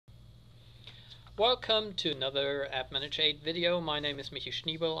Welcome to another AppManager 8 video. My name is Michi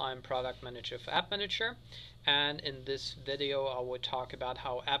Schniebel. I'm Product Manager for AppManager, and in this video I will talk about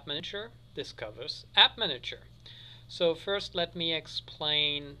how AppManager discovers AppManager. So first let me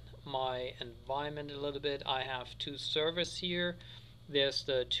explain my environment a little bit. I have two servers here. There's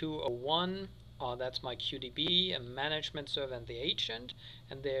the 201, that's my QDB, a management server and the agent.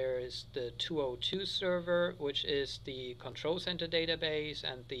 And there is the 202 server, which is the control center database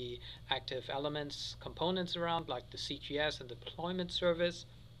and the active elements components around, like the CQS and the deployment service,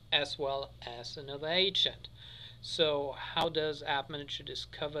 as well as another agent. So how does AppManager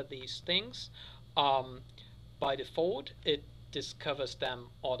discover these things? By default, it discovers them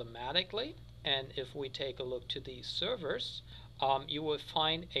automatically. And if we take a look to these servers, you will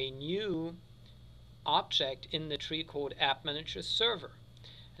find a new object in the tree called AppManager server.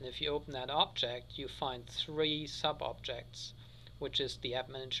 And if you open that object, you find three sub-objects, which is the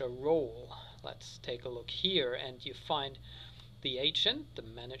AppManager role. Let's take a look here, and you find the agent, the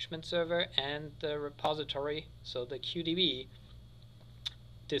management server, and the repository, so the QDB,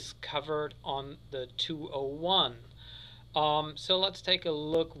 discovered on the 201. So let's take a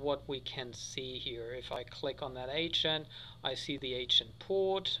look what we can see here. If I click on that agent, I see the agent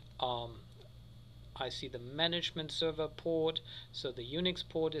port, I see the management server port, so the Unix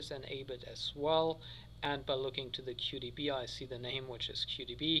port is enabled as well, and by looking to the QDB I see the name, which is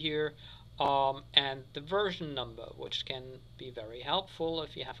QDB here, and the version number, which can be very helpful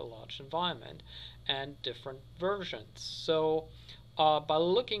if you have a large environment, and different versions. So by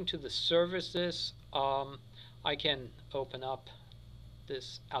looking to the services, I can open up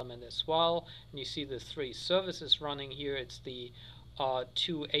this element as well, and you see the three services running here. It's the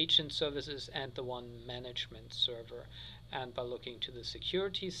two agent services and the one management server. And by looking to the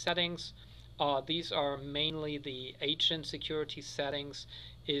security settings, these are mainly the agent security settings,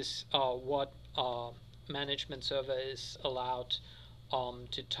 is what management server is allowed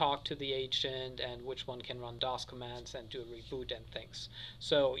to talk to the agent, and which one can run DOS commands and do a reboot and things.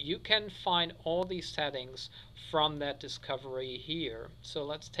 So you can find all these settings from that discovery here. So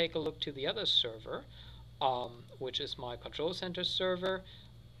let's take a look to the other server, which is my control center server.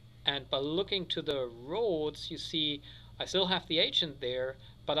 And by looking to the roles, you see I still have the agent there,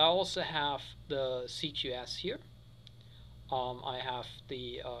 but I also have the CQS here. I have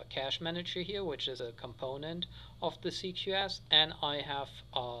the cache manager here, which is a component of the CQS, and I have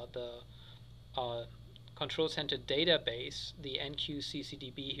the control center database, the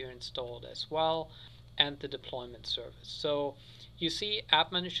NQCCDB here installed as well, and the deployment service. So you see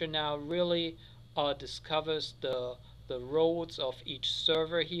AppManager now really discovers the roles of each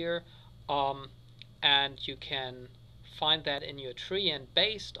server here, and you can find that in your tree, and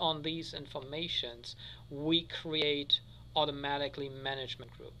based on these informations we create automatically management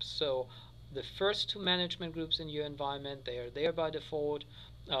groups. So the first two management groups in your environment, they are there by default.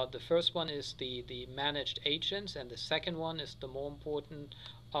 The first one is the managed agents, and the second one is the more important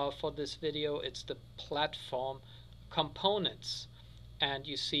for this video. It's the platform components. And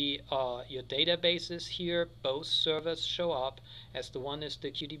you see your databases here, both servers show up, as the one is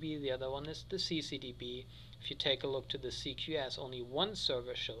the QDB, the other one is the CCDB. If you take a look to the CQS, only one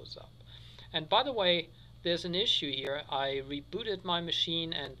server shows up. And by the way, there's an issue here. I rebooted my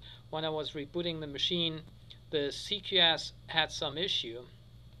machine, and when I was rebooting the machine, the CQS had some issue.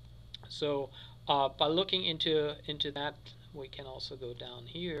 So by looking into that, we can also go down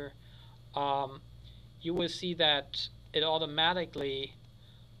here. You will see that it automatically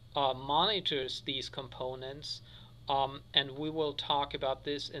monitors these components, and we will talk about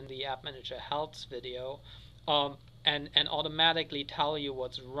this in the AppManager Health video, and automatically tell you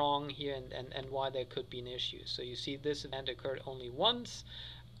what's wrong here, and why there could be an issue. So you see this event occurred only once,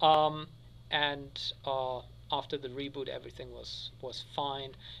 and after the reboot everything was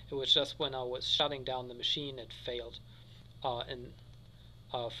fine. It was just when I was shutting down the machine it failed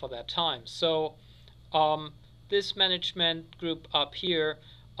for that time. So this management group up here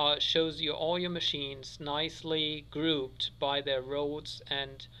shows you all your machines nicely grouped by their roles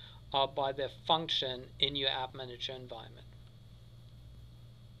and by their function in your AppManager environment.